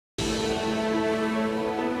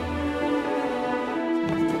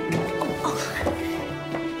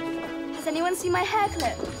see my hair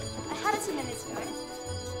clip? I had it a minute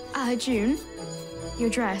ago. June, your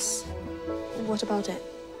dress. What about it?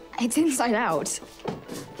 It's inside out.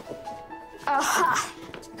 Aha!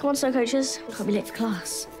 Come on, snow coaches. We can't be late for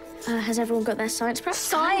class. Has everyone got their science prep?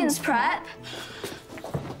 Science prep?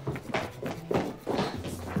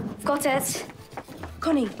 Got it.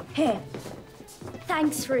 Connie, here.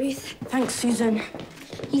 Thanks, Ruth. Thanks, Susan.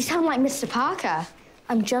 You sound like Mr. Parker.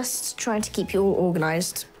 I'm just trying to keep you all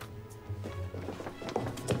organised.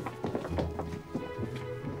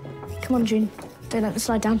 Come on, June. Don't let the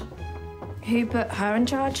slide down. Who put her in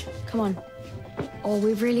charge? Come on. Or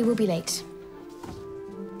we really will be late.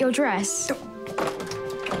 Your dress.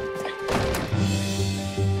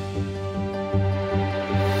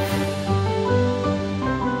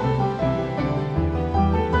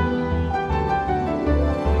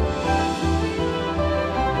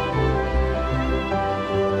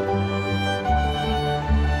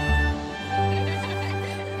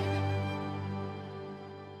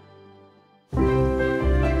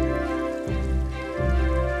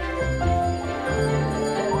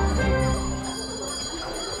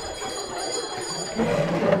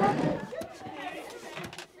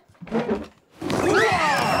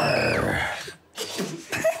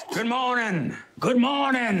 Good morning. Good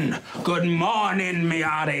morning. Good morning, me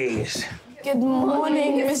hearties. Good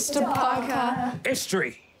morning, Mr. Parker.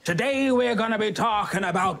 History. Today we're gonna be talking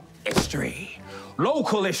about history.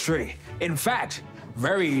 Local history. In fact,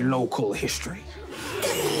 very local history.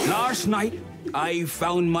 Last night, I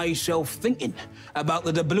found myself thinking about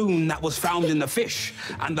the doubloon that was found in the fish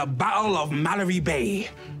and the Battle of Malory Bay.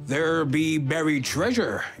 There be buried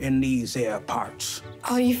treasure in these here parts.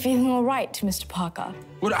 Are you feeling all right, Mr. Parker?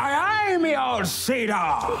 Would I me old sea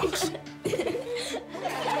dogs?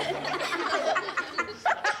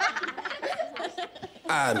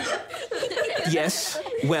 Yes,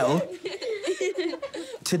 well,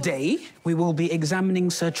 today we will be examining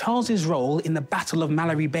Sir Charles's role in the Battle of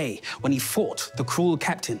Malory Bay when he fought the cruel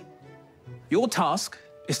captain. Your task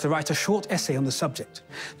is to write a short essay on the subject.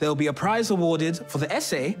 There'll be a prize awarded for the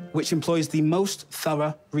essay which employs the most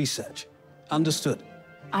thorough research. Understood?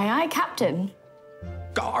 Aye, aye, Captain.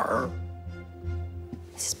 Gar.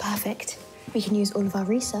 This is perfect. We can use all of our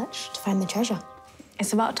research to find the treasure.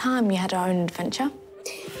 It's about time we had our own adventure.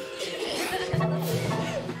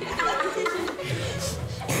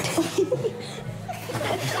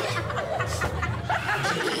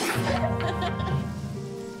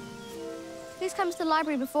 Please come to the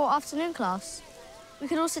library before afternoon class. We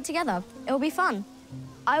could all sit together. It will be fun.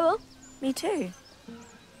 I will. Me too.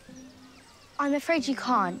 I'm afraid you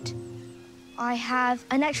can't. I have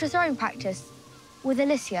an extra throwing practice with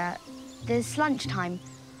Alicia. There's lunchtime.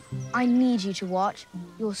 I need you to watch.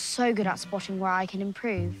 You're so good at spotting where I can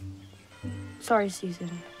improve. Sorry,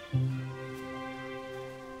 Susan.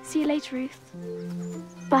 See you later, Ruth.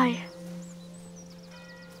 Bye.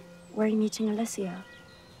 Where are you meeting Alicia?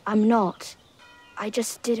 I'm not. I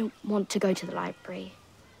just didn't want to go to the library.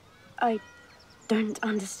 I don't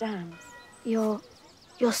understand. You're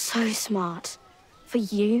so smart. For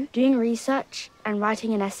you, doing research and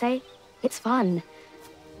writing an essay, it's fun.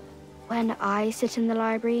 When I sit in the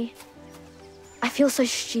library, I feel so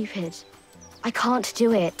stupid. I can't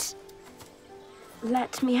do it.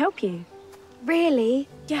 Let me help you. Really?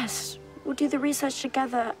 Yes, we'll do the research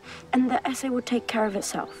together and the essay will take care of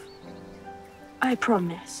itself. I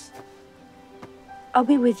promise. I'll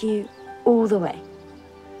be with you all the way.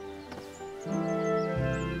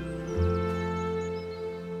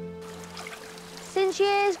 Since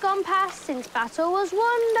years gone past, since battle was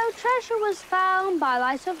won, no treasure was found by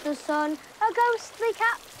light of the sun. A ghostly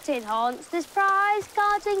captain haunts this prize,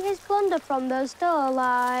 guarding his plunder from those still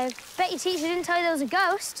alive. Bet your teacher didn't tell you there was a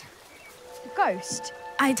ghost. A ghost?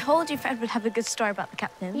 I told you Fred would have a good story about the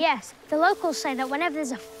captain. Yes, the locals say that whenever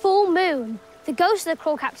there's a full moon, the ghost of the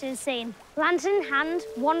cruel captain is seen, lantern in hand,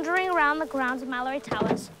 wandering around the grounds of Malory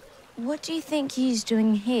Towers. What do you think he's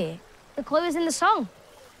doing here? The clue is in the song.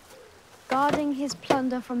 Guarding his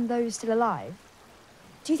plunder from those still alive.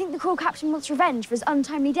 Do you think the cruel captain wants revenge for his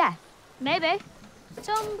untimely death? Maybe.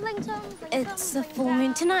 Tumbling, tumbling, It's the tumbling full moon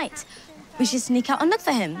down. tonight. We should sneak out and look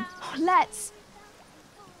for him. Oh, let's.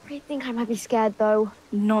 I think I might be scared, though.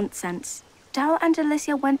 Nonsense. Dal and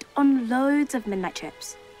Alicia went on loads of midnight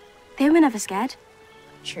trips. They were never scared.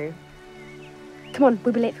 True. Come on,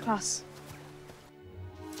 we'll be late for class.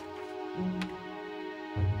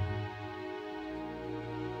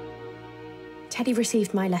 Teddy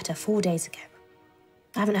received my letter 4 days ago.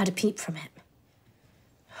 I haven't had a peep from him.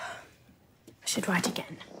 I should write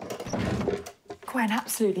again. Gwen,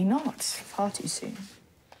 absolutely not. Far too soon.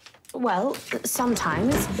 Well,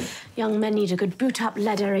 sometimes young men need a good boot-up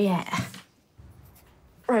la derrière.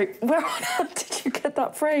 Right, where on earth did you get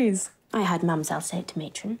that phrase? I had Mademoiselle say it to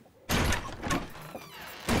Matron.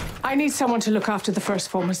 I need someone to look after the first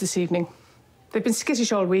formers this evening. They've been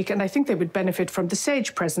skittish all week, and I think they would benefit from the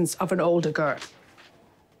sage presence of an older girl.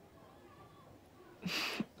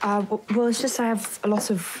 Well, it's just I have a lot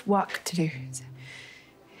of work to do.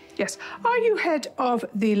 Yes. Are you head of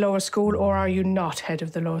the lower school, or are you not head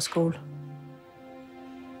of the lower school?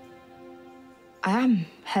 I am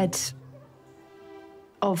head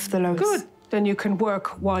of the lowest. Good. Then you can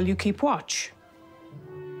work while you keep watch.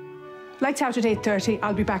 Lights out at 8:30.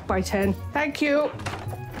 I'll be back by 10. Thank you.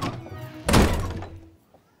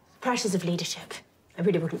 Pressures of leadership. I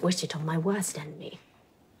really wouldn't wish it on my worst enemy.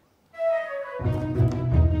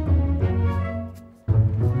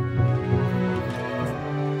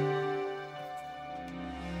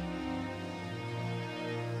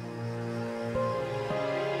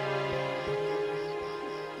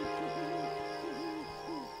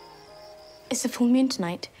 It's a full moon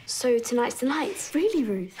tonight. So tonight's the night. Really,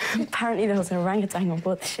 Ruth? Apparently there was an orangutan on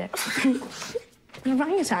board the ship. An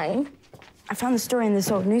orangutan? I found the story in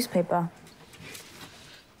this old newspaper.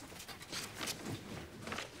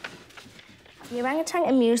 The orangutan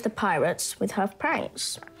amused the pirates with her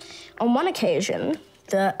pranks. On one occasion,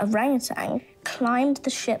 the orangutan climbed the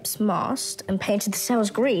ship's mast and painted the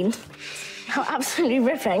sails green. How absolutely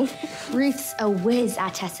ripping. Ruth's a whiz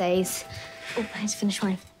at essays. Oh, I need to finish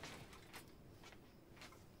mine.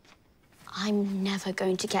 I'm never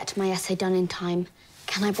going to get my essay done in time.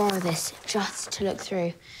 Can I borrow this just to look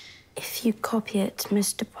through? If you copy it,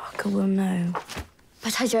 Mr. Parker will know.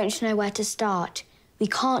 But I don't know where to start. We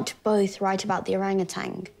can't both write about the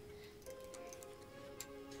orangutan.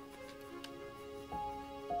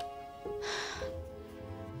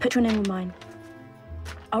 Put your name on mine.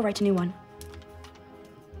 I'll write a new one.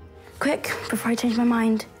 Quick, before I change my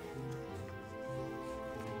mind.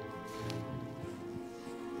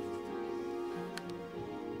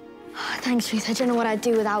 Thanks, Ruth. I don't know what I'd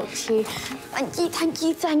do without you. Thank you, thank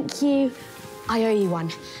you, thank you. I owe you one.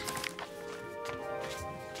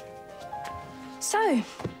 So,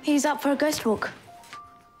 he's up for a ghost walk.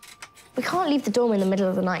 We can't leave the dorm in the middle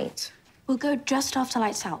of the night. We'll go just after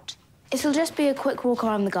lights out. It'll just be a quick walk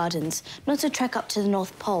around the gardens, not a trek up to the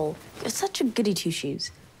North Pole. You're such a goody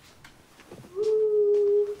two-shoes.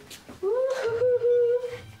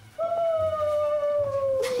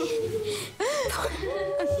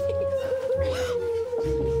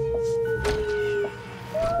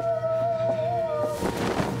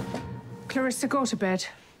 Clarissa, go to bed.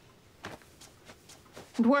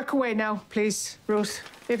 And work away now, please, Ruth.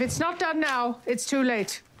 If it's not done now, it's too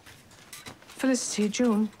late. Felicity,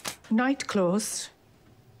 June, night closed.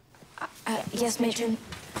 Yes, Matron.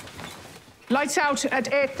 Lights out at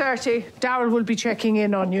 8:30. Darryl will be checking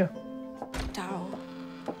in on you. Darryl.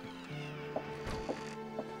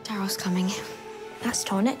 Darryl's coming. That's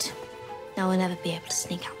torn it. Now we'll never be able to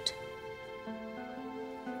sneak out.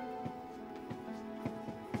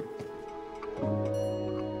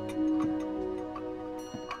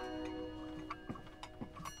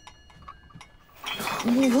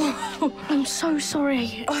 Whoa. I'm so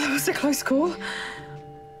sorry. Oh, that was a close call.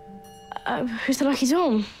 Who's the lucky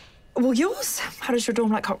dorm? Well, yours. How does your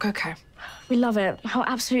dorm like hot cocoa? We love it. How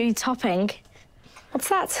absolutely topping. What's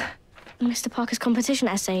that? Mr. Parker's competition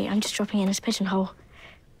essay. I'm just dropping in his pigeonhole.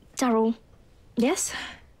 Darryl, Yes?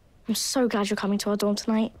 I'm so glad you're coming to our dorm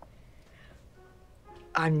tonight.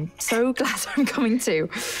 I'm so glad I'm coming too.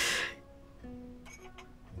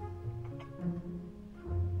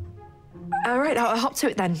 All right, I'll hop to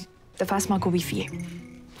it then. The first mug will be for you.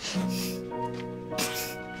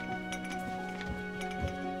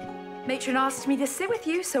 Matron asked me to sit with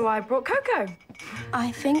you, so I brought cocoa.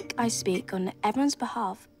 I think I speak on everyone's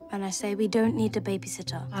behalf when I say we don't need a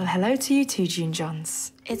babysitter. Well, hello to you too, June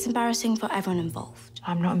Johns. It's embarrassing for everyone involved.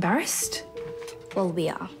 I'm not embarrassed. Well, we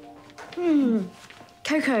are.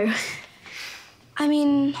 Cocoa. I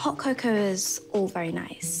mean, hot cocoa is all very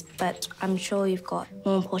nice, but I'm sure you've got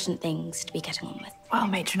more important things to be getting on with. Well,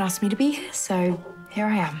 Matron asked me to be here, so here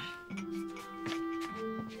I am.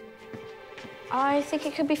 I think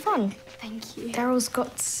it could be fun. Thank you. Daryl's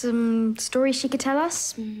got some stories she could tell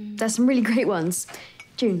us. There's some really great ones.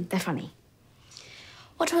 June, they're funny.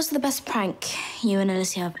 What was the best prank you and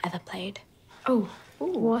Alicia have ever played? Oh,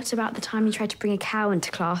 what about the time you tried to bring a cow into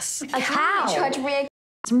class? A cow? Tried to bring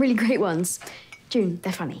some really great ones. June,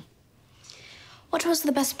 they're funny. What was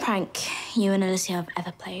the best prank you and Alicia have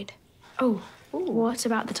ever played? Oh, what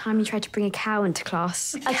about the time you tried to bring a cow into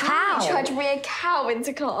class? A cow? Tried to bring a cow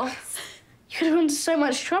into class. You could have gone to so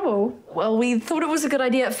much trouble. Well, we thought it was a good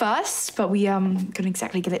idea at first, but we couldn't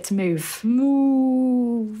exactly get it to move.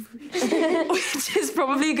 Move. Which is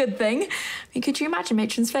probably a good thing. I mean, could you imagine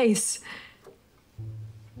Matron's face?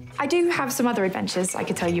 I do have some other adventures I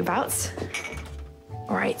could tell you about.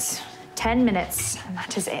 All right, 10 minutes, and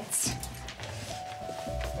that is it.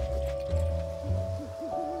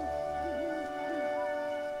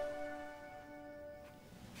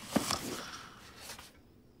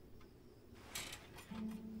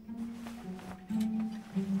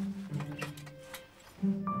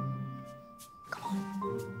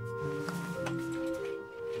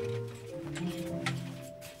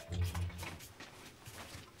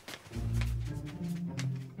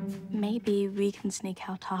 Maybe we can sneak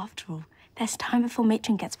out after all. There's time before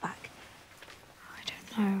Matron gets back. I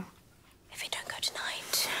don't know. If we don't go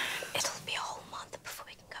tonight, it'll be a whole month before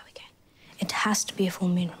we can go again. It has to be a full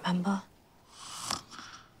moon, remember?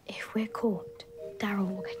 If we're caught,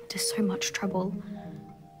 Daryl will get into so much trouble.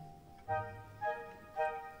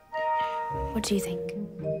 What do you think?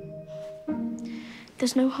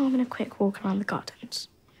 There's no harm in a quick walk around the gardens.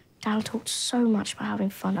 Daryl talked so much about having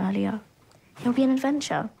fun earlier. It'll be an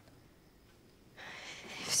adventure.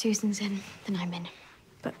 If Susan's in, then I'm in.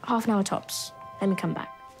 But half an hour tops. Let me come back.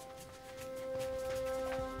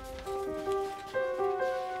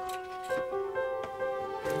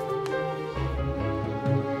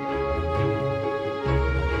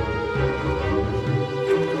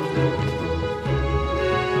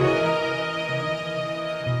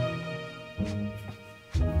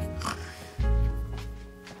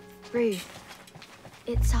 Ruth,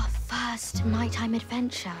 it's our first nighttime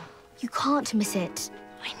adventure. You can't miss it.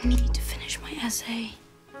 I need to finish my essay.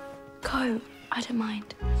 Go. I don't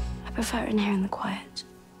mind. I prefer it in here in the quiet.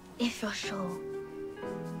 If you're sure.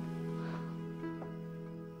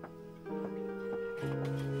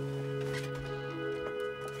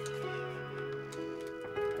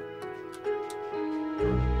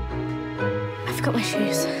 I forgot my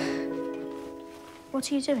shoes.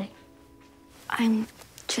 What are you doing? I'm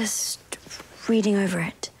just reading over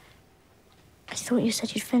it. I thought you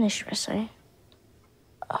said you'd finished your essay.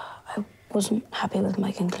 I wasn't happy with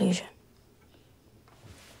my conclusion.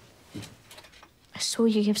 I saw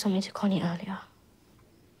you give something to Connie earlier.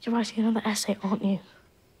 You're writing another essay, aren't you?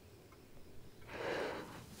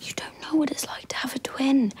 You don't know what it's like to have a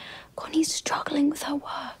twin. Connie's struggling with her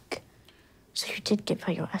work. So you did give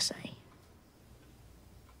her your essay?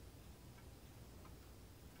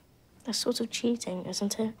 That's sort of cheating,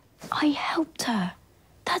 isn't it? I helped her.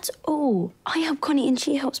 That's all. I help Connie and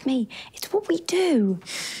she helps me. It's what we do.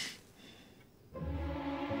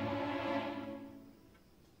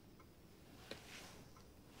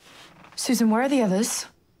 Susan, where are the others?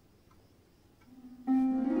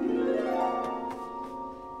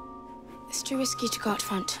 It's too risky to go out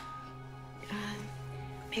front.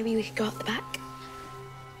 Maybe we could go up the back?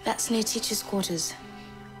 That's near teacher's quarters.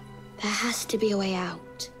 There has to be a way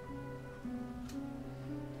out.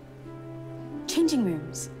 Changing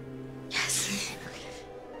rooms. Yes.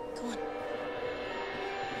 Go on.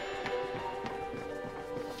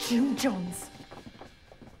 You Johns.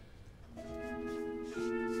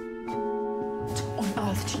 What on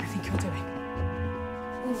earth do you think you're doing?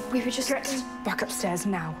 We were just... Get back upstairs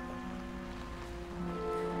now.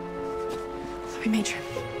 Sorry, Matron.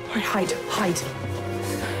 All right, hide, hide.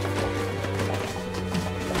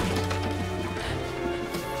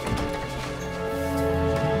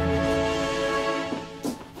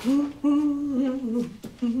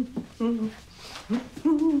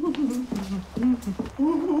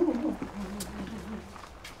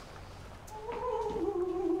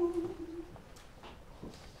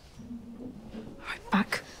 Right,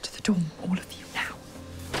 back to the dorm, all of you now.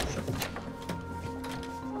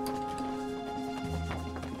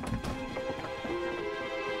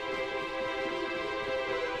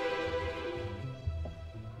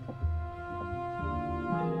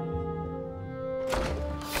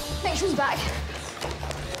 Matron's back.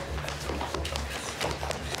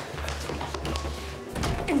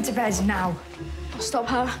 Into bed now. I'll stop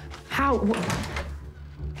her. How?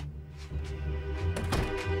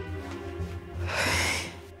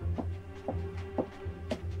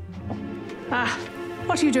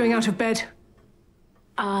 What are you doing out of bed?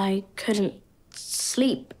 I couldn't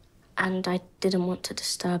sleep, and I didn't want to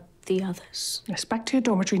disturb the others. Yes, back to your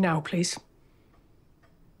dormitory now, please.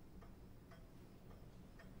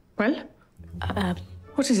 Well?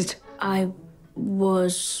 What is it? I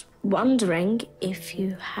was wondering if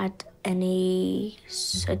you had any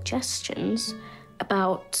suggestions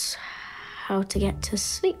about how to get to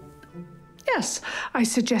sleep. Yes, I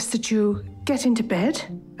suggest that you get into bed,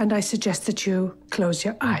 and I suggest that you close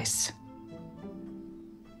your eyes.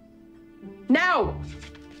 Now!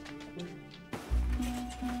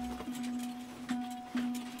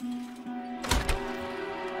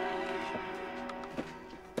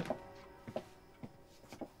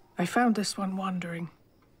 I found this one wandering.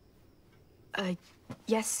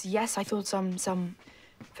 Yes, I thought some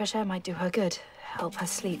fresh air might do her good, help her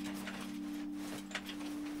sleep.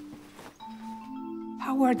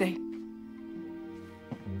 How were they?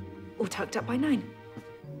 All tucked up by 9.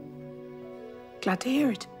 Glad to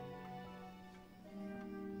hear it.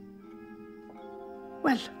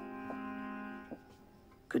 Well,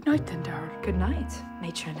 good night then, Darryl. Good night,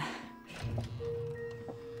 matron.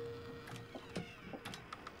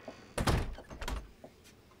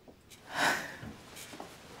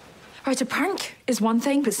 Right, a prank is one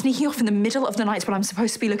thing, but sneaking off in the middle of the night when I'm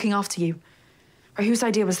supposed to be looking after you. Right, whose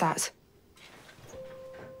idea was that?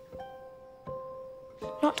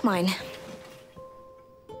 Not mine.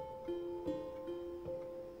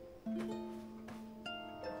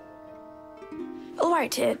 All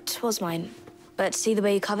right, it was mine. But see the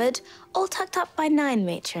way you covered? All tucked up by 9,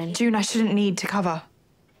 matron. June, I shouldn't need to cover.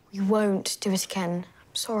 We won't do it again.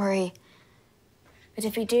 I'm sorry. But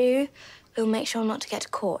if we do, we'll make sure not to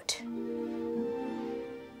get caught.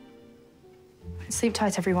 Sleep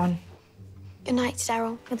tight, everyone. Good night,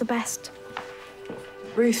 Daryl. You're the best.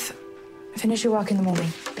 Ruth, finish your work in the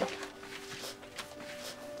morning.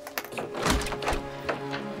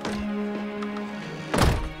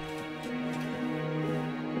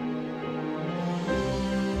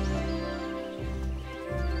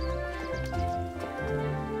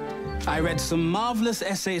 I read some marvelous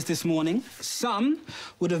essays this morning. Some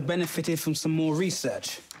would have benefited from some more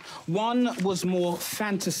research. One was more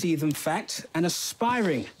fantasy than fact, an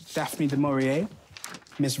aspiring Daphne du Maurier,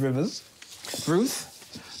 Miss Rivers.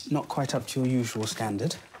 Ruth, not quite up to your usual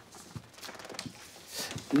standard.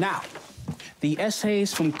 Now, the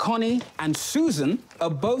essays from Connie and Susan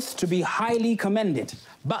are both to be highly commended,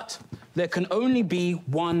 but there can only be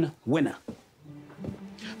one winner.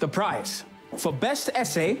 The prize for best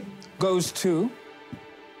essay goes to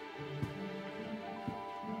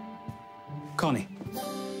Connie.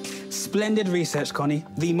 Splendid research, Connie.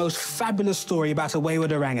 The most fabulous story about a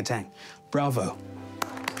wayward orangutan. Bravo.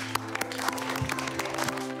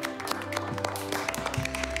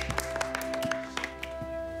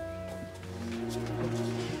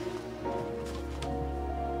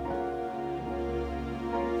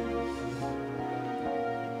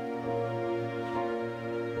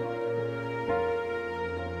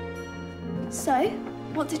 So,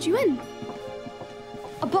 what did you win?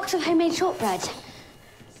 A box of homemade shortbread.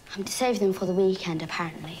 I'm to save them for the weekend,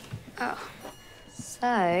 apparently. Oh.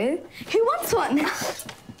 So, who wants one?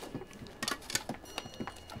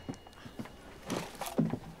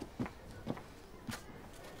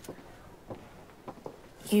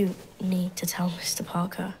 You need to tell Mr.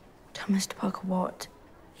 Parker. Tell Mr. Parker what?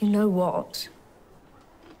 You know what?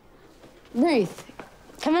 Ruth,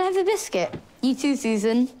 come and have a biscuit. You too,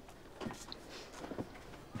 Susan.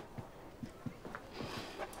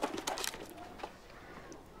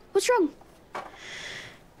 What's wrong?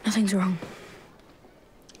 Nothing's wrong.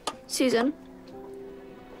 Susan?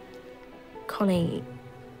 Connie,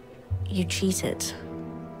 you cheated.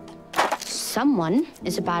 Someone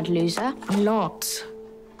is a bad loser. I'm not.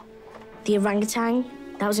 The orangutan,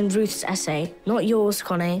 that was in Ruth's essay, not yours,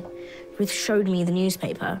 Connie. Ruth showed me the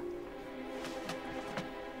newspaper.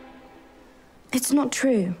 It's not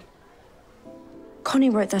true.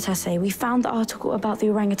 Connie wrote that essay. We found the article about the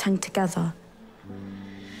orangutan together.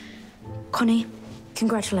 Connie,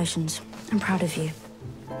 congratulations. I'm proud of you.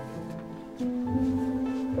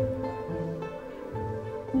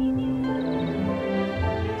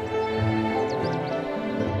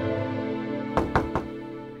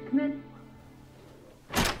 Come in.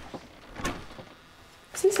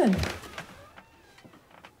 Susan.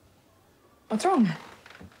 What's wrong?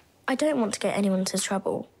 I don't want to get anyone into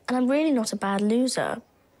trouble, and I'm really not a bad loser,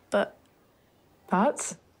 but...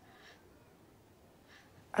 But?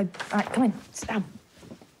 All right, come in, sit down.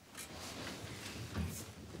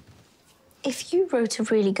 If you wrote a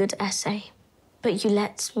really good essay, but you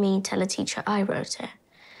let me tell a teacher I wrote it,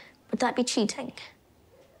 would that be cheating?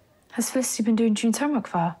 Has Felicity been doing June's homework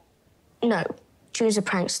for her? No, June's a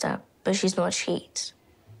prankster, but she's not a cheat.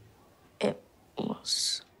 It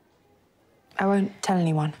was... I won't tell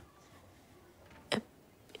anyone.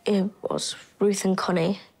 It was Ruth and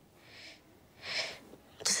Connie.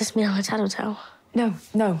 Does this mean I'm a tattletale? No,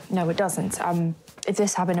 it doesn't. If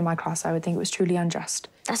this happened in my class, I would think it was truly unjust.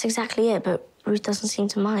 That's exactly it, but Ruth doesn't seem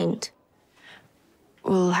to mind.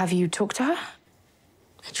 Well, have you talked to her?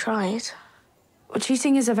 I tried. Well,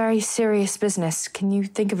 cheating is a very serious business. Can you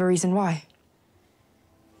think of a reason why?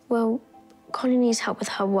 Well, Connie needs help with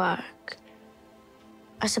her work.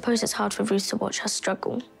 I suppose it's hard for Ruth to watch her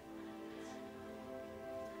struggle.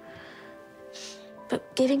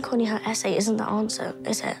 But giving Connie her essay isn't the answer,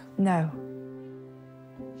 is it? No.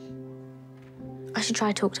 I should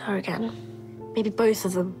try to talk to her again. Maybe both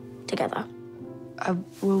of them together.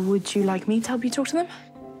 Well, would you like me to help you talk to them?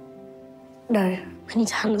 No, I need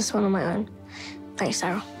to handle this one on my own. Thanks,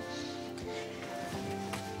 Sarah.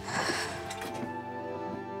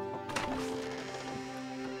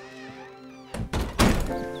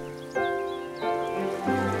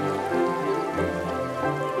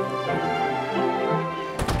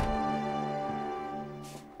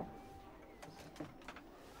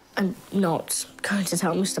 I'm not going to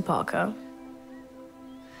tell Mr. Parker,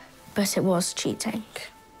 but it was cheating.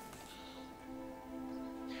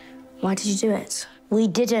 Why did you do it? We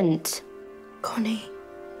didn't. Connie.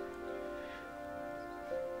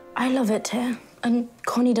 I love it here, and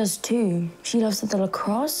Connie does too. She loves the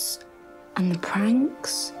lacrosse and the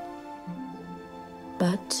pranks,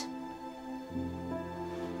 but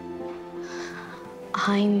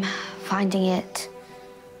I'm finding it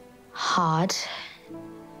hard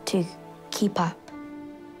to keep up.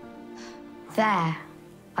 There.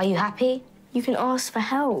 Are you happy? you can ask for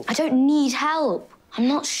help. I don't need help. I'm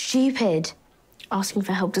not stupid. Asking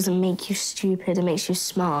for help doesn't make you stupid, it makes you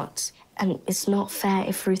smart. And it's not fair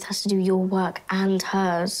if Ruth has to do your work and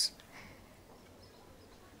hers.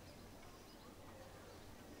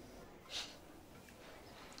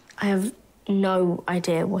 I have no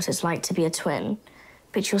idea what it's like to be a twin,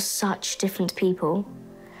 but you're such different people.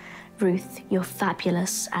 Ruth, you're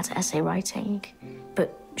fabulous at essay writing,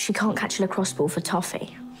 but she can't catch a lacrosse ball for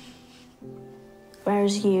toffee.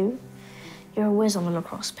 Whereas you're a whiz on the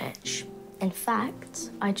lacrosse pitch. In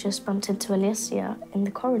fact, I just bumped into Alicia in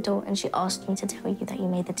the corridor and she asked me to tell you that you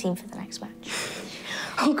made the team for the next match.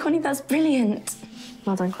 Oh, Connie, that's brilliant.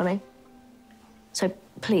 Well done, Connie. So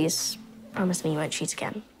please, promise me you won't cheat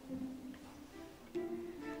again.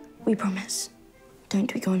 We promise.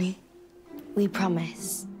 Don't we, Connie? We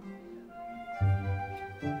promise.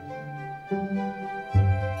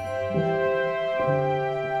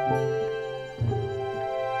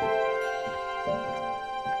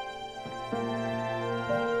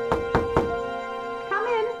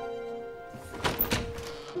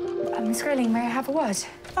 Miss Grayling, may I have a word?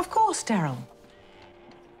 Of course, Daryl.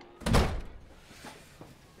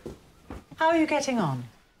 How are you getting on?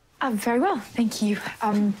 Very well, thank you.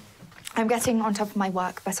 I'm getting on top of my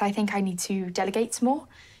work, but I think I need to delegate some more.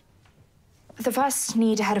 The first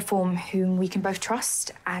need a head of form whom we can both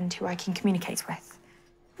trust and who I can communicate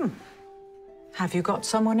with. Have you got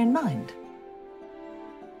someone in mind?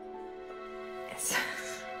 Yes.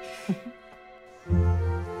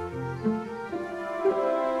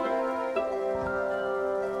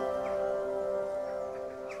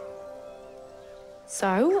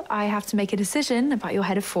 So, I have to make a decision about your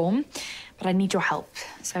head of form, but I need your help.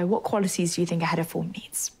 So, what qualities do you think a head of form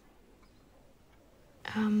needs?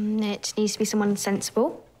 It needs to be someone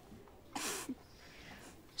sensible.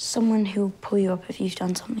 Someone who'll pull you up if you've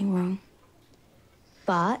done something wrong.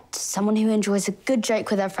 But someone who enjoys a good joke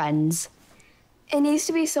with their friends. It needs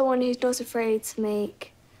to be someone who's not afraid to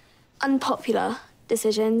make unpopular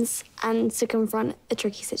decisions and to confront a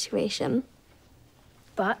tricky situation.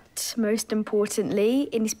 But most importantly,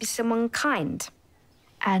 it needs to be someone kind.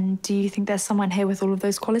 And do you think there's someone here with all of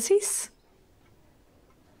those qualities?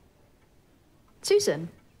 Susan.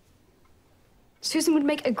 Susan would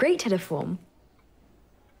make a great head of form.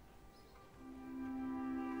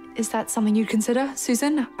 Is that something you'd consider,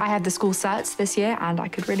 Susan? I had the school certs this year and I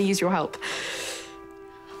could really use your help.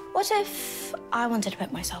 What if I wanted to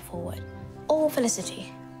put myself forward? Or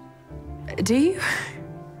Felicity? Do you?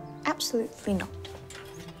 Absolutely not.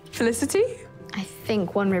 Felicity? I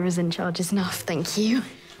think one River's in charge is enough, thank you.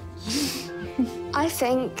 I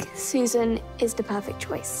think Susan is the perfect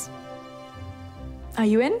choice. Are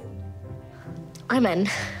you in? I'm in.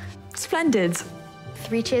 Splendid.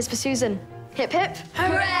 3 cheers for Susan. Hip hip.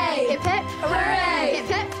 Hooray! Hip hip. Hooray! Hip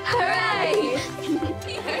hip.